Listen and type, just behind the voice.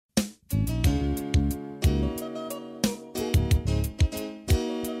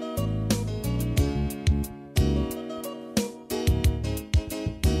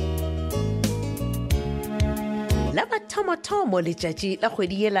mathomo letšatši la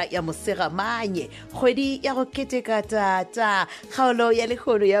kgwedi yela ya mosegamanye kgwedi ya go keteka tata kgaolo ya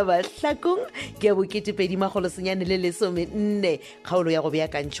lekgono ya Mahlakong ke ya bo2,314 kgaolo ya go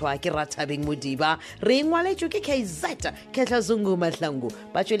beakantšhwa ke Rathabeng Modiba re ngwaletšwe ke KZ Khetla Zungu Mahlangu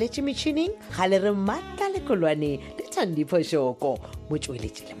ba tšweletše metšhining ga le re Matla Lekolwane le Thandipho Shoko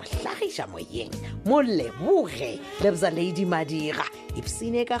motsweletši le mahlagiša moyeng Moleboge Lebza Lady Madira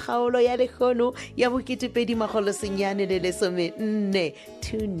ipsine ka kgaolo ya lekgono ya bo2,314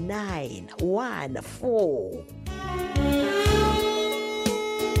 2914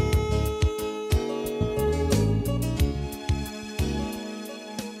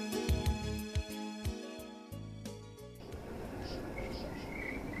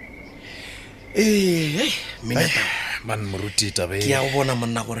 Mineta man moruti tabe ke ya go bona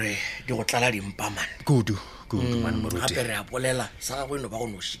monna gore di go tlala dimpa man kudu man moruti gape re a bolela sa ga go eno ba go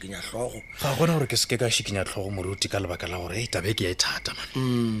no shikinya hlogo ga gona gore ke se ke ka shikinya tlhogo moruti ka lebaka la gore tabe ke ya ithata man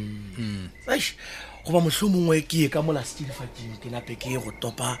eish go ba mohlomongwe ke ka mola stilfating ke nape ke go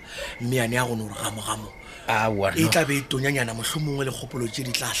topa meane ya go no re gamo wa e tla be e tonyanyana mohlomongwe le kgopolo tse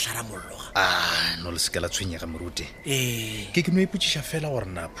di tla hlara molloga no le se ke la tshwenyega moruti ke no ipotšiša fela gore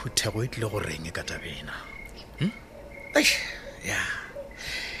na phuthego e tlile go reng ka tabena ya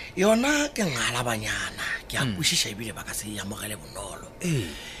yona ke ngalabanyana ke a kwešiša ebile ba ka se amogele bonolo e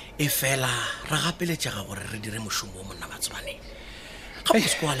fela ra gapeletšega gore re dire mošomo o monna batshwaneng ga bo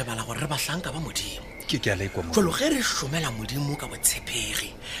se kwa lebala gore re bahlanka ba modimo ke a lekwa mo jalo ge re šomela modimo ka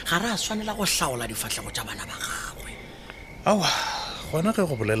botshepegi ga re a tshwanela go hlaola difatlhego tša bana ba gagwe awa gona ge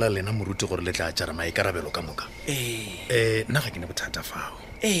go bolela lena moruti gore le tla tšara maikarabelo ka moka nna ga ke ne bothata fao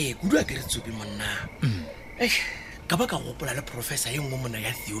kudu a ke re tsopi monna ka ba ka gopola le professor ye nngwe mona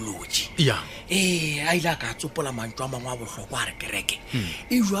ya theology ya a ile a ka tsopola mantšwa a mangwe a bohlokwa a re kereke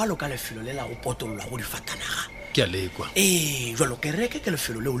e jalo ka lefelo le la go potolola go difatanaga ke a lekwa jalo kereke ke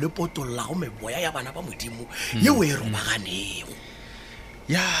lefelo leo le potolola go meboya ya bana ba modimo yeo e robaganego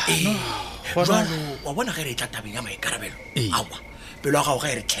jalo wa bona ge re tla tabeng ya maikarabelo awa pelo ya gago ga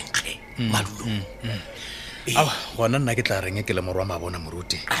e re tlhenkge madulong awa gona nna ke tla reng ke le morwa mabona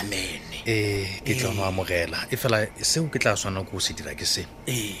moruti amen ke tla mo amogela e fela seo ke tla swana go se dira ke se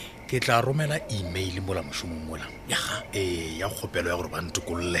ke tla romela email mola mošomong mola ya kgopelo ya gore ba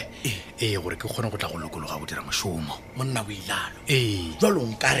ntokolle gore ke kgone go tla go lokologa go dira mošomo monna bo ilalo jalo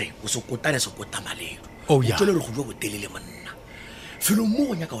nkare o sekotane sekotamalelo o tswele re go jo botelele monna felo mo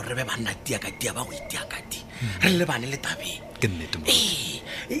go nyaka gore re be banna tiakatia ba go itiakati re le bane le tabeng ke nnete mo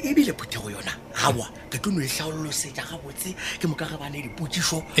ebile phuthego yona gawa ke tlo no e hlaololosetša gabotse ke moka ge bane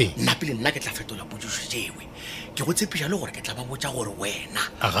dipotšišo nna pele nna ke tla fetola potšišo tšewe ke go tshepiša le gore ke tla ba botša gore wena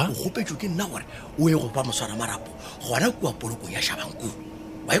o kgopetšwe ke nna gore o e go ba moswara marapo gona kua polokong ya Shabankulu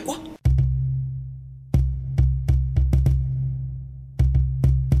wa ekwa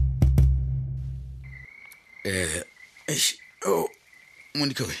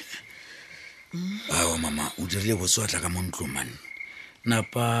Monica we awa mama o dirile botse wa tla ka mo ntlong man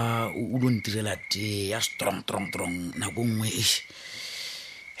napa o lo ntirela te ya strong nako nngwe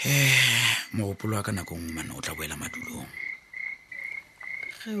mogopolo wa ka nako nngwe man o tla boela madulong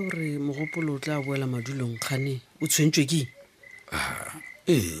ge o re mogopolo o tla boela madulong kgane o tshwentswe ke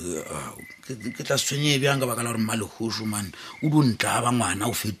ke tla tshwenye bjang ka baka la gore mmalehosho man o lo ntla ba ngwana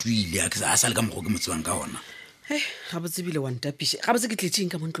o fetoile a sa le ka mokgwa ke mo tsebang ka ona ga botsebile wa ntapiše ga botse ke tletseng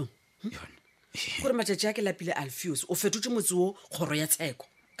ka mo ntlong gore matšatši a ke lapile Alpheus o fetotše motse o kgoro ya tsheko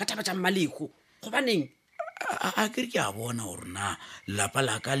ka taba tša mmalego gobaneng a kere ke a bona gore na lapa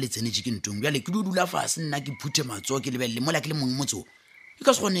la ka le tsenetše ke ntong bjale ke dula fase nna ke phuthe matsogo ke lebelele mola ke le mongwe motseo e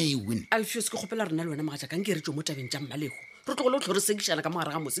ka se gone e win Alpheus ke kgopela rena le wena mogatša ka nke re tšo mo tabeng tša mmalego re tlogole o tlhore sekišana ka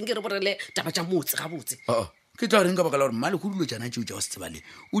mogare ga motse nke re borele taba tša motse ga botse ke tla reng ka baka la gore mmale go dilo tšana tšeo tša go se tsebale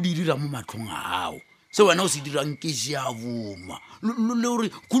o di dira mo matlhong a ao se wena o se dirang ke se a boma le gore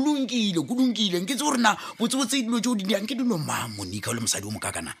kulungile nke tse gore na botsebotse dilo tšeo di diang ke dilo mang Monica o le mosadi o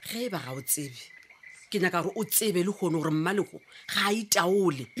mokakana ge ba ga o tsebe ke nyaka gore o tsebe le kgone gore mmalego ga a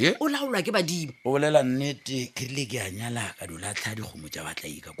itaole o laolwa ke badimo o bolela nnete ke rile ke a nyala ka dolatlha dikgomo tša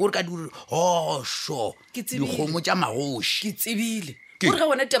batlaika kore ka dire sure dikgomo tša magoši ke tsebile gore ge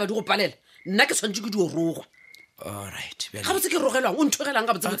wona taba di go palela nna ke tshwanetse ke di orogwa alright ga botse ke rogelwang o nthogelang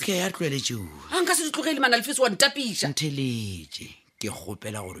ga botsebotse okay a tlwele tšeo a nka se di tlogele man Alpheus wa ntapiša ntheletše ke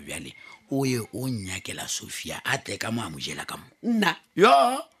kgopela gore bjale o ye o nyakela Sophia a tle ka mo a mojela ka mo nna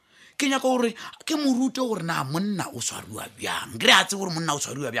ya ke nyaka gore ke morute gore na monna o swariwa bjang ke re a tse gore monna o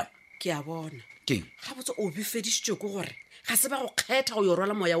swariwa bjang ke a bona keng ga botse o befedišitšwe ke gore ga se ba go kgetha go yo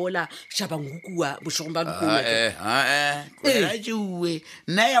rwala moya ola shabanggukua bošogong ba dikolo tlogela jeue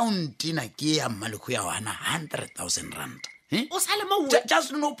nna ya o ntina ke ya mmaleko ya wana 100,000 rand o sa le mo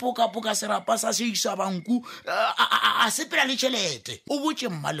just no poka serapa sa seisa banku a sepela le tšhelete o botse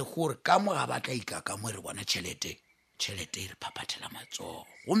mmale gore ka mo ga batla ikaka mo re bona tšhelete e re phaphathela matsogo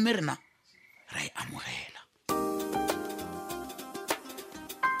gomme rena ra e amogela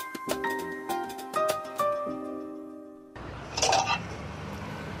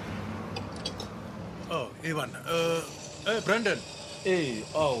bana Brandon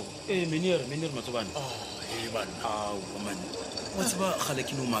Menier Matsobane bana man wa tseba gale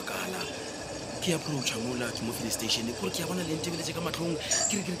ke no makala ke approach mola ke mo filling station gore ke a bona le ntebeletse ka matlhong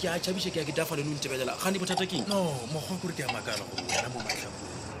ke re ke a tshabishe ke a ke dafa le no ntebelela ga ne bothata keng no mo go gore ke a makala go wena mo matlhong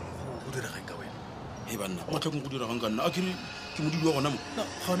go dira ga ka wena banna matlhong go dira ga nna a ke modudi wa gona mo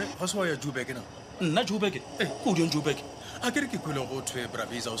ga se wa ya Joburg na nna Joburg ko di Joburg a ke re ke kwele go thwe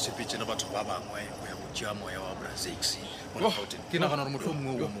Bravisa o sepetse le batho ba bangwe go ya go tšea moya wa Brazil ke nagana gore motlho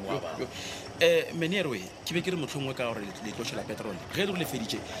mongwe o mongwe wa bangwe Menier we ke be ke re motlhongwe ka gore le tlošela petrol ge le go le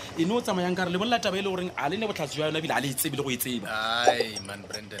feditše e ne o tsamayang ka re le bolela taba e le goreng a le ne botlhatsi jwa yona bile a le e tsebe le go e tseba man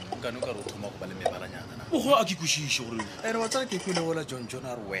Brandon nkane o ka re o thoma go ba le mebalanyana ogo a ke kwešiše gore ene wa tsaya ke kwele ola John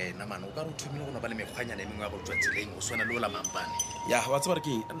a re wena man o ka re o thomile go na ba le mekgwanyana e mengwe ya go tswa tseleng o swana le ola mampane ya wa tseba re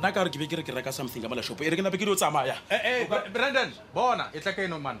ke nna ka re ke be ke re ke reka something ka mola shopo e re ke nape ke di o tsamaya Brandon bona e tla ka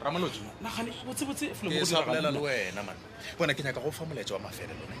eno man Ramolodi nagane botsebotse ke sa bolela le wena man bona ke nyaka go fa moletso wa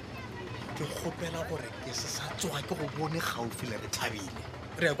mafelelo ne ke kgopela gore ke se sa tsoga ke go bone gaufi le re thabile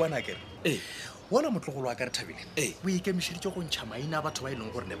re ya kwana kere wona motlogolo wa ka re thabile o ikemišeditse go ntšha maina a batho ba e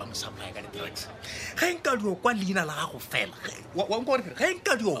leng gore ne ba mo supply ka di-drugs ga nka dio kwa leina la gago fela wanka gore ga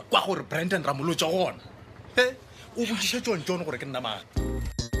nka dio kwa gore Brandon Ramolodi gona o botsiše John gore ke nna mang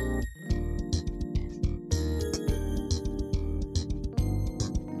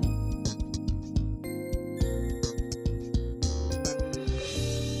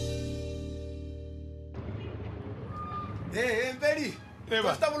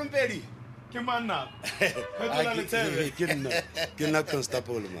Mpedi ke manna ke nna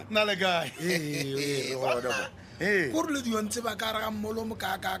constable man na le guy gore le dio ntse ba ka ra mmolomo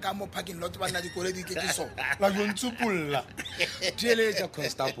ka mo parking lot ba nna dikole di ke so la go ntsupulla tšeletša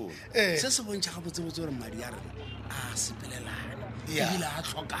constable se se bontšha ga botsebotse gore madi a rena a sepelelana ebile a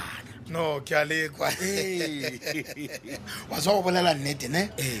tlhokana no ke a lekwa wa tswa go bolela nnete ne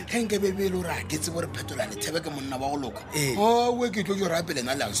ge nke bebele o re a ke tse gore phetola lethebe ke monna wa go loka owe ke tlo jo rapele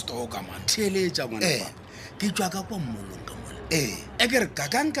na le a stoka man theletša ngwana papa ke tswa ka kwa mmolong ka mola e ke re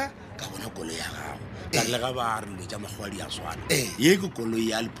kakanka ka bona kolo ya gago ka le ga ba re le tša magwadi a swana ye ke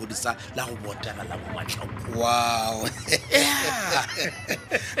koloi ya lephodisa la go botega la mo matlhako wow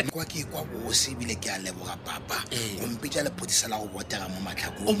kwa ke kwa bose ebile ke a leboga papa gompetša lephodisa la go botega mo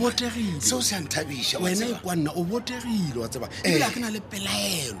matlhakong o botegile seo se a nthabiša wena e kwa nna o botegile wa tseba ebile a ke na le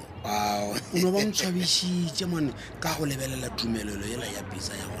pelaelo wow o no ba ntshwabišitše mone ka go lebelela tumelelo yela ya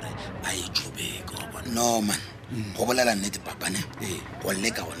bisa ya gore a e Joburg wa bona no man go bolela nnete papane go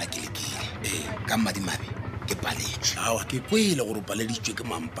leka gona ke lekile ka madimabe ke paletšwe awa ke kwele gore o paleditšwe ke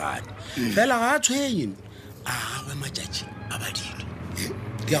mampane fela ga a tshwenye a gagwe matšatši a badile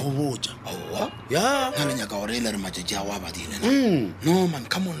ke a go botša aowa ya na le nyaka gore e le re matšatši a go a badile no man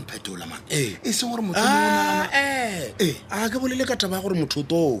come on phetola man e seng gore motho a ke bolele ka taba ya gore motho o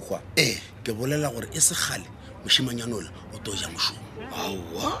tokgwa ke bolela gore e se gale mošimanyanola o to ja mošomo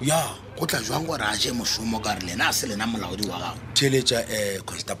aowa ya go tla jwang gore a je mošomo ka re lena a se lena molaodi wa gago theletša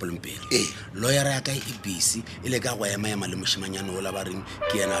constable Mpedi lawyer ya ka e busy e le ka go ema le mošimanyane ola ba reng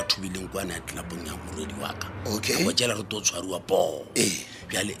ke yena a thubileng kwana ya tlelapong ya morwedi wa ka okay go tšela re to tshwariwa po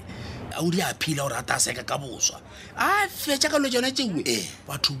bjale a o di a phila gore a ta seka ka boswa a fetša ka lo tsona tšeue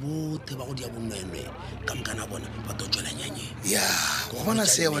batho bothe ba go dia bonwenwe ka mokana bona ba to tswela nyanyeng ya go bona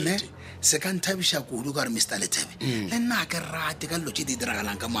seo ne se ka nthabiša kudu ka re Mr. Lethebe le nna ke rate ka dilo tše di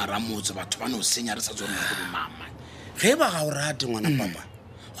diragalang ka moara motse batho ba ne o senya re sa tsone go bomama ge ba ga o rate ngwana papa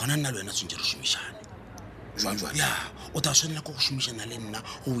gona nna le wena tshwantse re šomišane jwang ya o ta tshwanela ko go šomišana le nna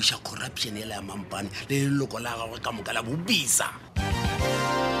go wiša corruption ela ya mampane le leloko la gagwe ka moka la bobisa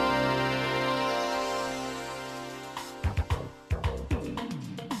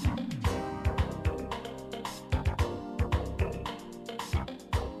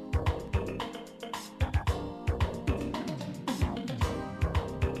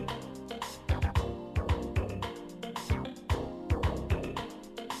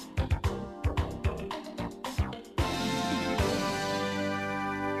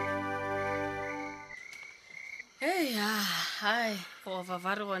hai go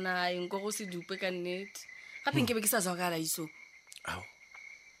fa re gona eng go se dupe ka nnete gape nke be ke sa zwakala iso ao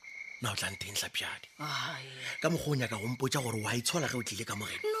na o tla nteng Tlhapjadi ka mogonya ka gompotsa gore wa itshola ge o tlile ka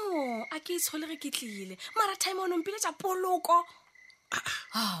mogena no a ke itshole ge ke tlile mara time o nompile tša poloko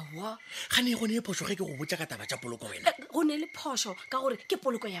awa ga ne go ne phoso ge ke go botsa ka taba tša poloko wena go ne le phoso ka gore ke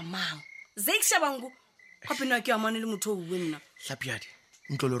poloko ya mang Zakes Shabangu gape nna ke amane le motho o bue nna Tlhapjadi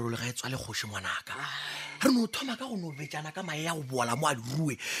ntlo le role ga e tswa le kgoši ngwanaka re no thoma ka go no betsana ka mae ya go boala mo a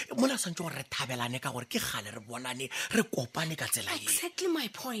dirue mola santse gore re thabelane ka gore ke gale re bonane re kopane ka tsela e exactly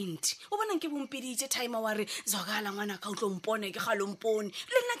my point o bona nke bompeditše time wa re zwakala ngwana ka o tlo mpone ke galompone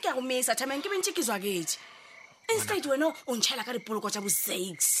le nna ke a go mesa time ke bentse ke zwaketse instead wena o ntšhaela ka dipoloko tša bo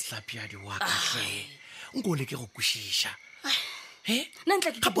Zakes Tlhapjadi wa kahle nko le ke go kwešiša nna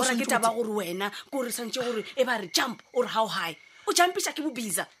ntla ke bora ke taba gore wena ko re santse gore e ba re jump or how high o jampisha ke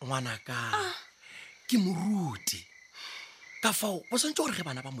bobiza ngwanaka ke moruti ka fao o santse gore ge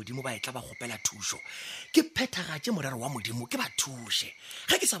bana ba modimo ba etla ba gopela thušo ke phethagatše morero wa modimo ke ba thuše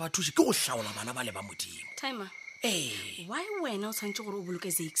ge ke sa ba thuše ke go hlaola bana ba le ba modimo timer why wena o tshwantse gore o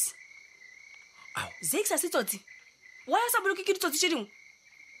boloke Zakes Zakes a se tsotsi why a sa boloke ke ditsotsi tše dingwe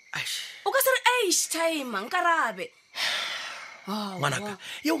o ka se re timer nkarabe ngwanaka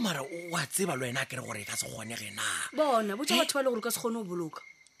yeo mara wa tseba le wena ke re gore e ka se kgonege na bona botsa batho ba le gore ka se kgone o boloka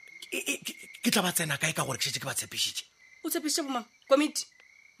ke tla ba tsena kae ka gore ke šetse ke ba tshepišitše o tshepišitše bomang komiti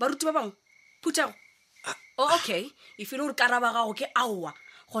baruti ba bangwe phuthago okay e file gore karaba gago ke aowa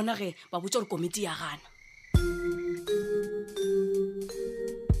gona ge ba botsa gore komiti ya gana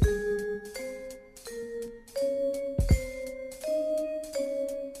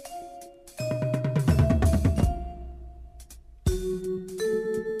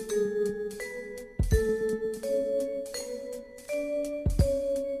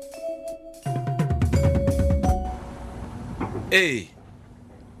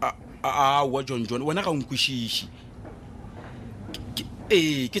wa John wena ga o nkwešiše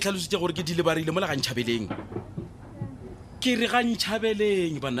ke tlhalositse gore ke dile barile mola ga ntšhabeleng ke re ga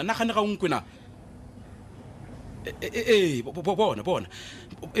ntšhabeleng banna nagane ga o nkwena bona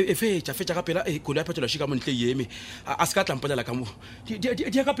fetša ka pela kolo ya phetola šika montle eme a se ka tlampolela ka mo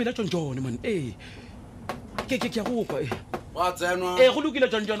di ya ka pela John man ke a go kwa wa tsenwa go lokile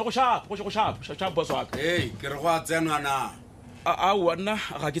John go shap boss wa ka ke re go a tsenwa na a nna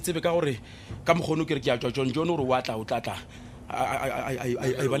ga ke tsebe ka gore ka mokgono ke re ke a tswa John gore wa tla o tlatla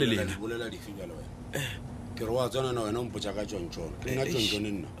a ba le lena ke re wa tsena na wena o mpotsa ka John nna John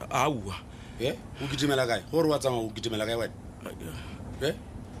nna aua o kitimela kae gore wa tsamaya o kitimela kae wena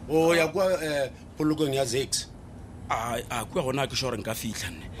o ya kwa polokong ya Zakes a kwa gona ke sure nka fitlha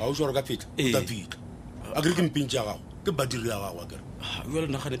nne a o sure ka fitlha o ta fitlha a ke mpintse ya gago ke badiri ya gago a kere yo le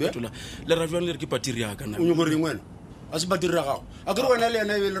nagane petola le rajuang le re ke patiri ya ka nna o nyoko reng wena a se badiri ya gago a kere wena le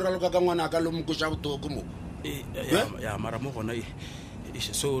yena e be le raloka ka ngwana ka lo mokosha botoko mo ya mara mo gona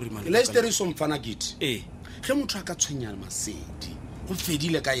sorry man le stere so mfana kit ge motho a ka tshwenya masedi go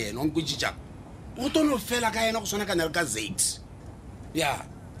fedile ka yena o nkotšitša go tono fela ka yena go swana ka nna le ka Zakes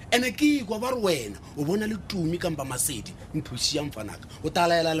ene ke kwa ba re wena o bona le tumi kampa masedi mphuši ya mfanaka o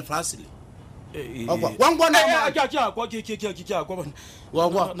talaela lefase le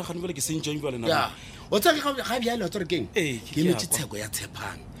o tsege ga bjale tsore keng ke metse tsheko ya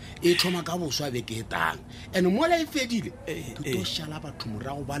tshepang e thoma ka boswa be ke etang ene mola e fedile ke to šala batho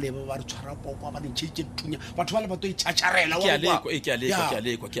morago ba le ba re tshwara pokwa ba ntšhitše thunya batho ba le ba to itšhatšarela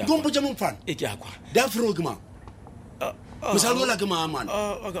dompotša mofana dafro ke mang mosalola ke maamane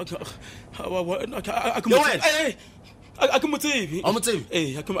a ke motsebe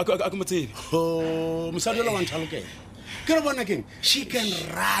mosalola wa nthalokela ke re bona keng she can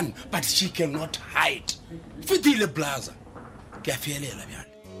run but she cannot hide fetile blaza ke a feelela bjale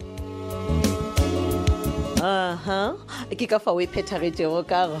ke ka fa o e phethagetšego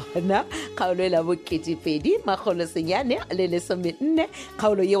ka gona kgaolo e la boketepedi magolo senyane le lesomenne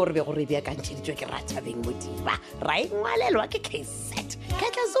kgaolo ye o re be go re beakantšheditšwe ke Rathabeng Modiba ra e ngwalelwa ke KZ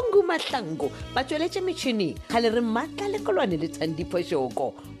Ketla Zungu Mahlangu ba tsweletše metšhineng ga le re Matla Lekolwane le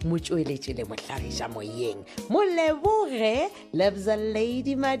Thandiphošoko mo tsweletše le mohlagiša moyeng moleboge Lebza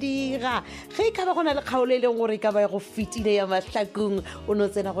Lady Madira ge ka ba gona le kgaolo e leng gore ka ba go fetile ya Mahlakong o no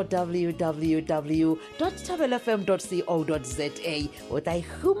tsena go www.tabelfm.co.za o tla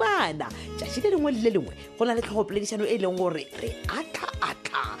ihumana tšatši le lengwe le lengwe go na le tlhogopoledišano e leng gore re atla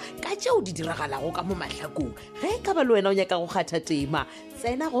ka tšeo di diragalago ka mo Mahlakong ge ka ba le wena o nyaka go kgatha tema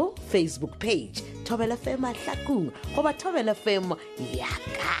tsena go Facebook page Thobela FM Mahlakong goba Thobela FM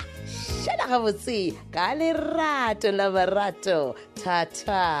yaka šala gabotse ka lerato la marato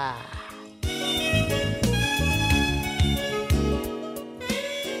thata